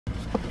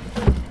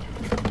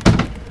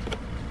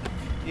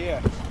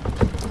Yeah.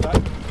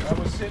 I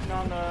was sitting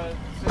on the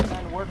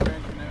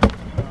workbench and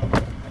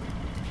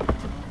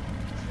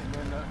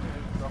then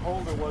the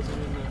holder wasn't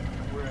in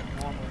where it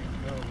normally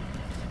goes.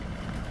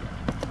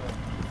 So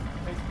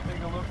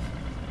take a look.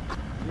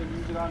 You didn't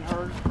use it on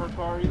her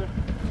car either?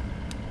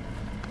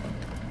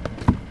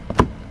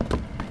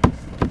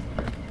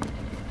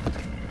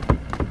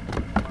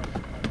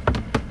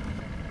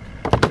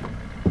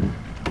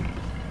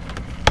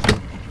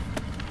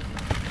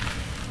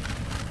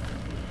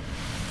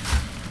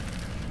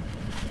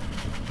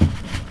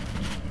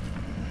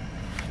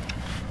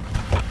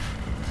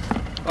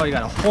 Oh, you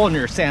got a hole in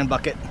your sand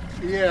bucket.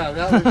 Yeah,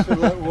 that was to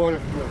let water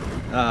through.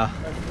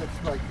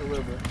 That's like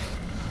deliberate.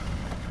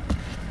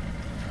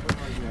 What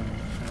am I doing?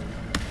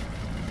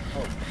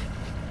 Oh,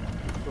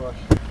 gosh.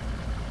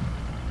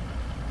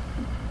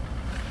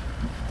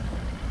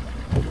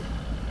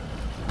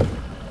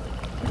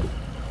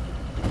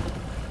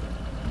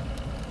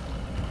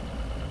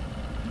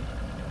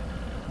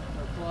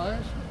 No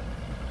flies?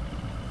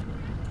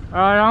 All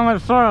right, I'm gonna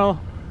throw.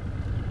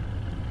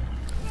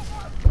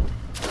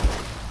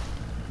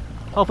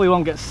 Hopefully we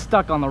won't get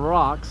stuck on the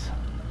rocks.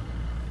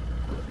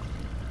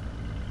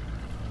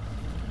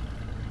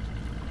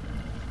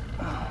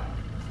 Oh,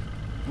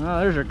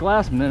 there's your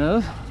glass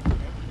minnows.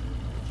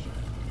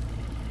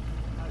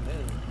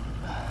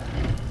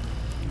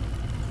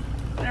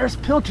 There's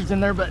pilchards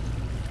in there, but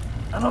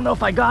I don't know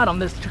if I got them.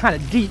 This kind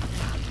of deep.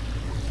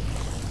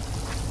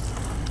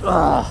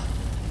 Ugh. Oh,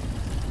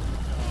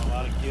 a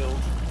lot of gills.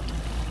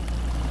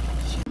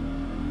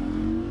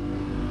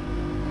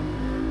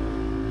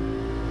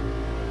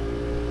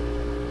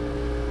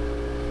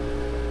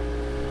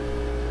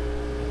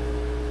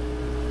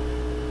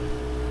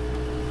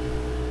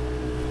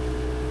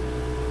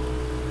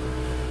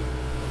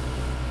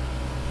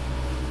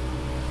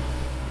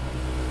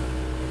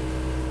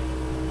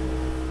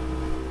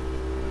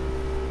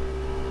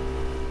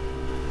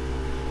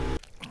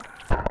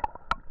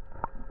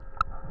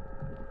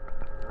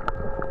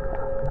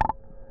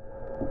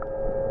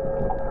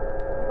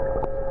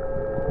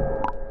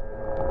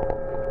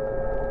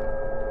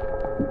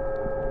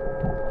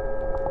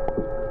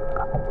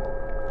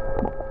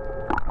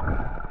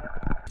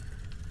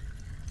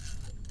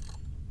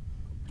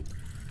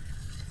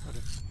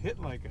 Hit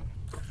like a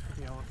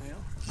yellowtail.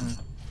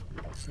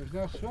 There's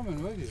no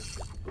swimming with you.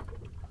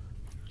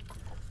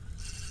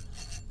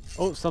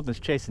 Oh, something's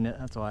chasing it,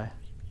 that's why.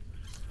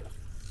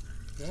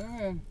 Get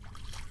him in.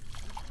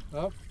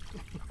 Up.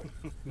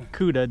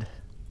 Cooted.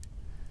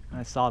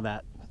 I saw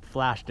that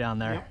flash down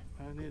there. Yep,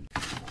 I did.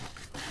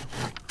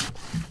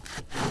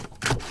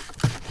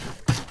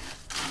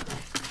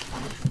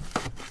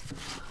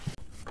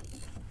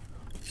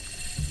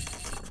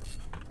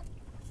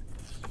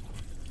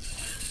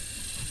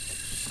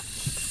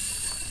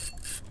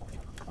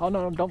 Oh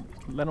no, don't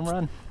let them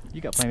run. You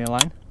got plenty of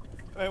line.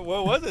 Hey,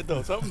 what was it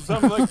though?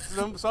 Something like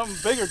something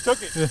bigger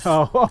took it.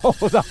 Oh,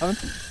 hold on.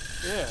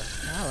 Yeah.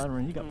 Oh, let 'em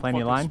run. You got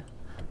plenty of line.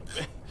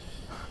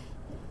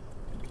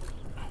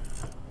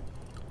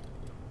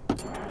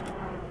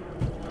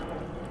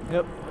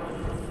 Yep.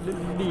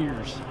 Little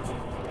deers.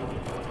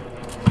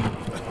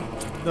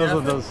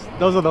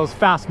 Those are those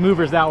fast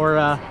movers that were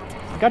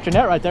got your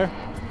net right there.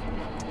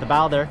 The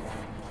bow there.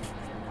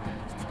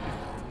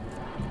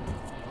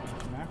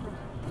 Mackerel?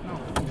 No.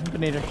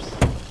 Bonitors.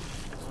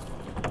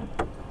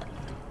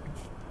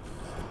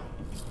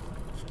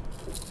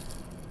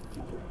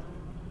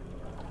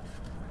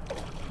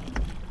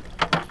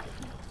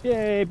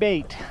 Yay,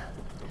 bait.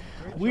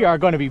 We are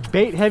going to be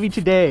bait heavy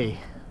today.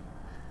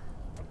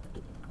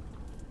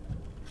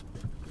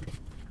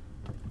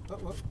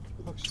 Oh,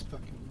 hook's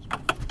stuck in this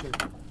one. Good.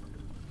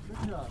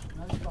 Good job.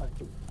 Nice bite.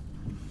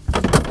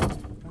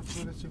 That's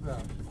what it's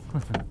about.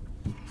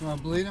 You want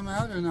to bleed them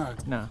out or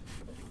not? No.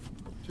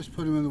 Just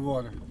put them in the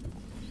water.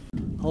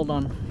 Hold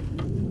on.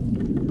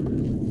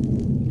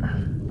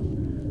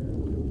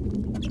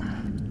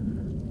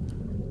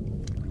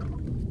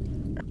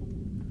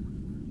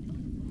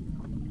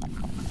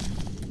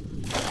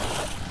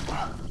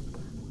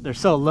 They're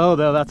so low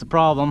though, that's a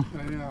problem.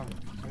 I know.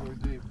 They were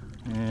deep.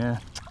 Yeah.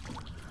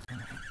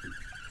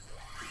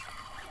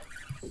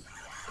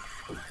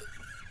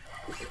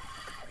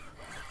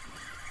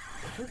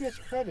 Who gets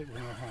credit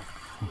when it happens?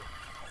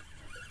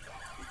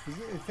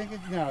 I think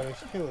it's now.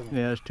 There's two of them.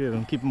 Yeah, there's two of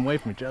them. Keep them away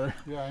from each other.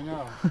 Yeah, I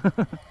know.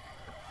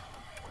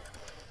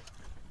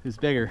 Who's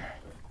bigger?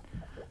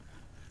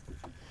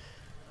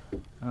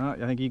 Oh, I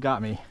think you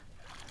got me.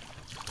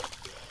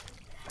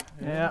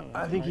 Yeah,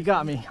 I think you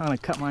got me. I'm gonna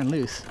cut mine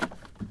loose.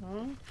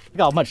 Look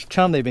how much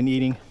chum they've been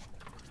eating.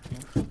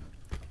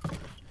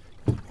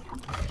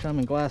 Chum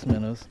and glass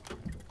minnows.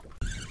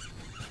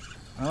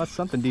 Oh, that's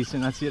something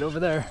decent. I see it over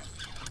there.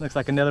 Looks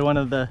like another one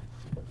of the...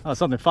 Oh,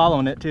 something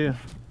following it too.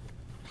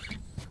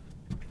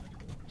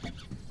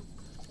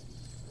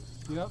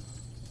 Yep.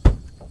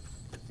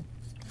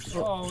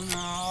 Oh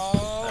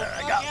no!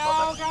 I got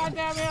Oh, God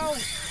damn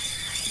it!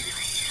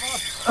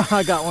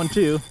 I got one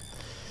too.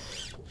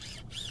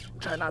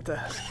 Try not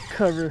to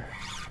cover.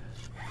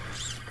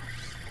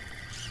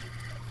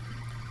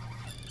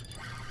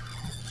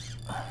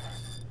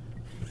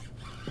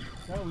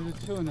 That was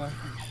a tuna,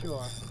 I'm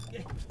sure.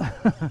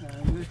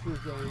 And this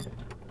was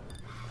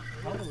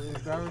probably a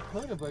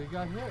barracuda, but he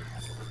got hit.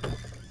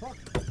 Look.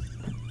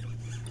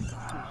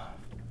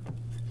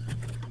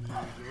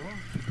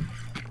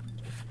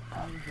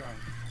 There you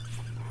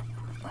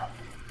go.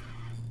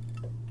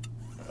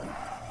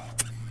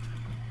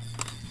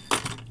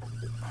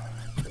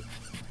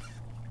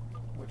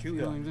 What you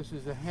Feeling this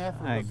is a half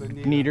of a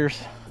bonita.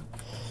 Neaters.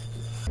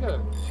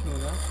 Good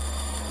tuna.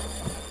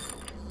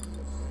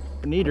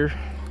 Neater.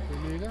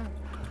 Bonita.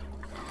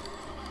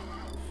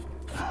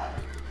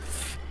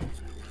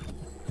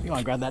 You want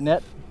to grab that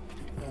net?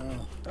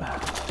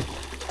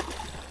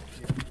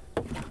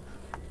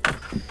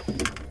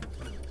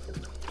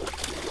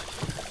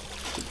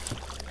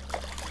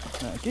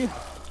 Thank you.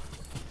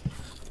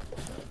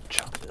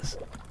 Chop this.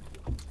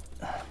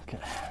 Okay.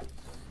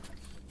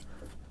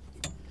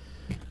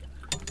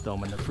 Throw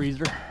them in the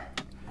freezer.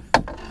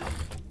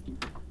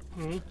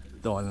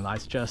 Throw them in the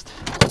ice chest.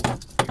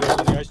 You got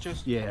in the ice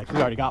chest? Yeah, 'cause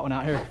we already got one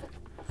out here.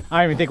 I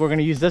don't even think we're going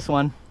to use this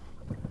one.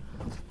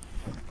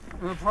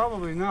 Well,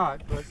 probably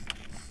not, but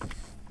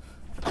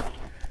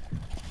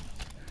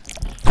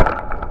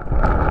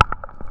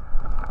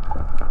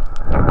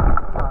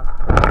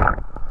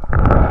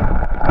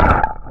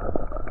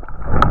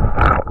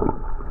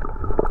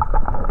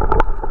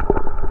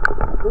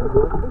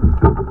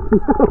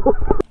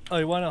Oh,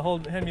 you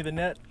want to hand me the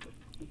net?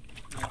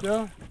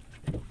 still.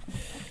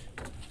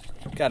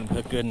 Got him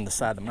hooked good in the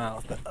side of the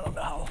mouth, but I don't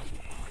know how.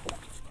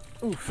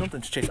 Ooh,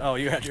 something's chasing. Oh,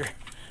 you had your.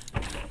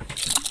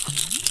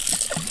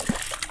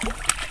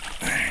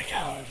 There you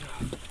go.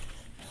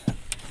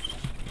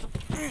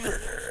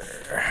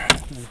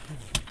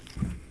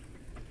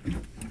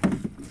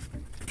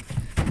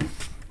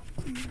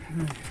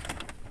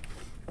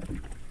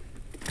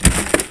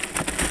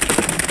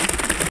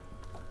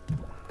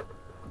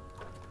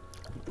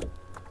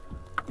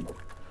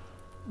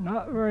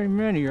 Not very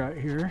many right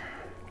here.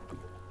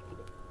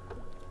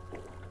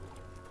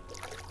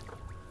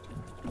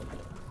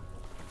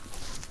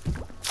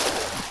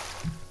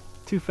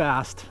 Too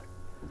fast.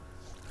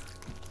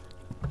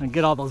 And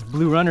get all those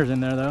blue runners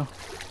in there though.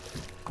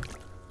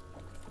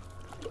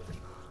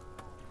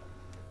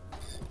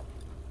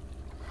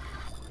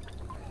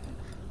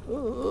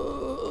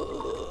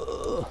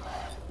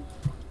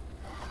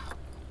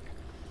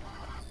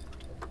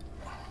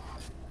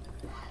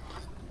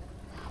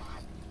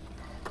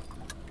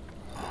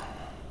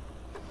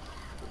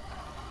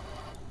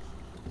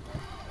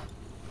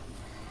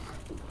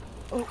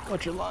 Oh,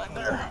 what's your line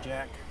there?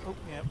 Jack. Oh,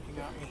 yep, you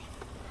got me.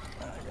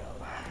 There we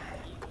go.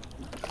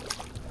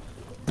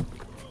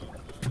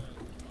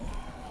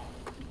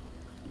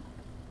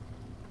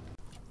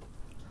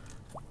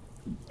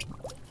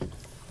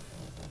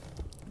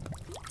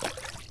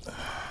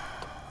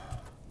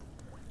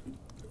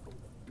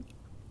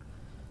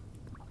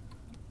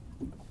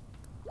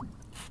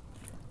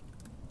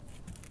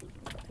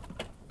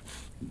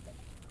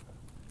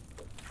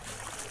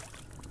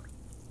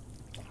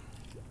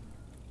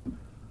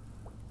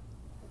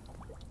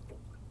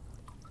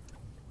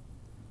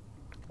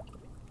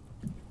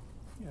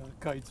 Yeah, the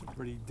kites are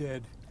pretty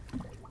dead.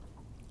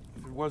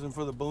 If it wasn't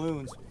for the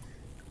balloons,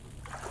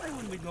 they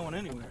wouldn't be going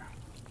anywhere.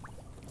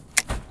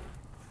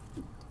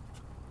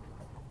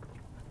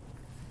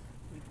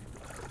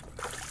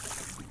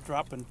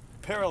 Dropping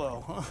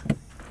parallel, huh?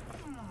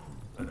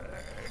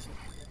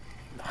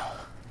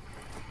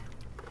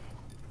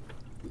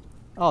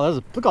 Oh,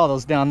 look at all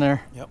those down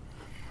there. Yep.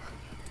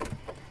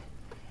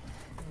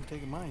 I'm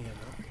taking my head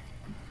up.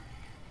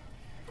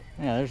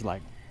 Yeah, there's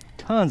like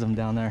tons of them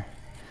down there.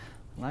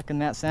 Liking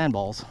that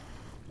sandballs.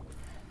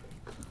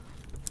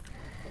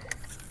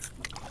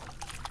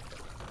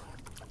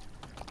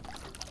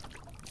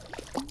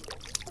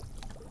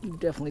 You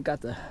definitely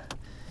got the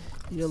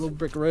yellow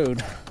brick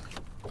road.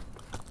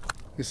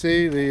 You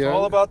see, It's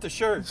all about the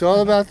shirt. it's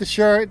all about the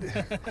shirt.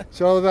 It's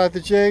all about the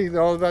jig. It's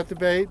all about the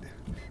bait.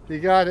 You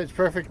got it. It's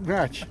perfect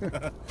match.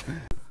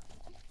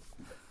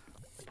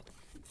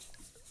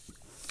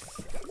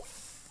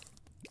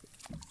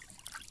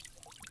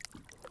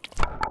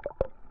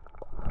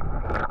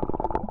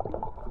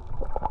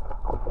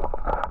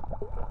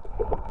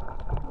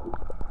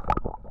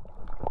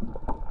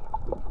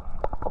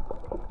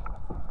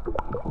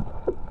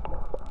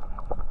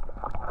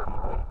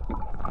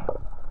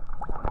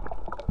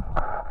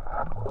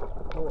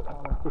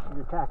 Fish is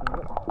attacking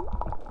it.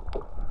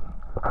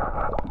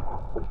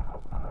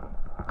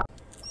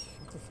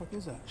 What the fuck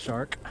is that?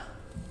 Shark.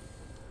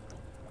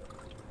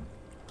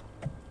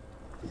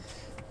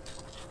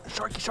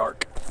 Sharky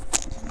shark.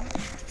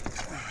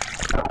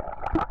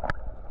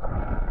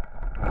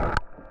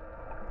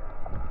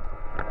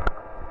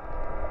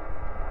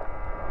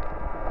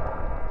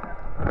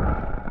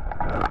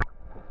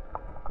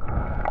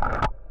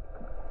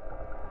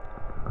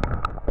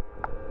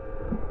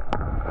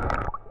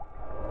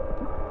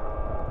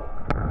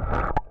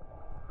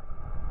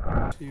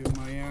 To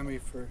Miami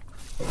for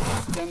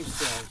stem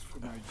cells for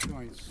my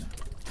joints.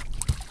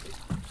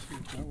 See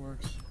if that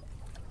works.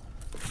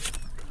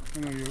 I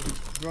know your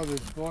brother's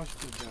boss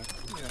did that.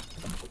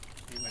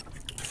 Yeah.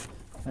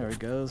 There he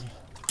goes.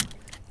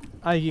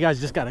 I think you guys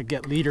just gotta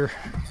get leader.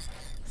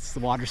 The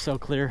water's so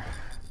clear.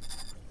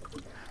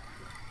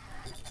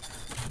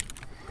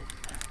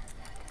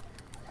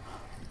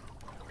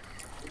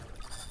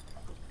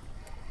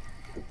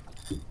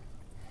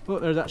 Oh,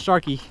 there's that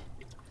sharky.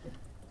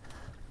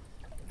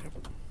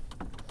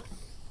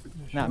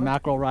 That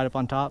mackerel right up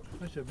on top.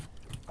 That's a,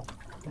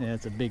 Yeah,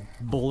 it's a big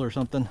bull or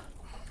something.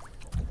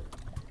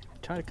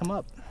 Try to come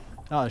up.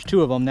 Oh, there's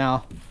two of them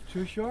now.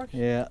 2 sharks?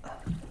 Yeah.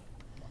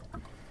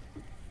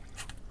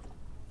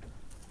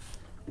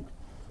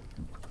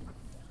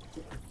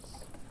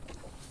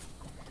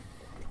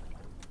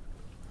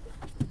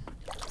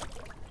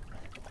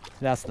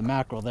 That's the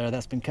mackerel there.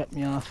 That's been cutting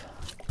me off.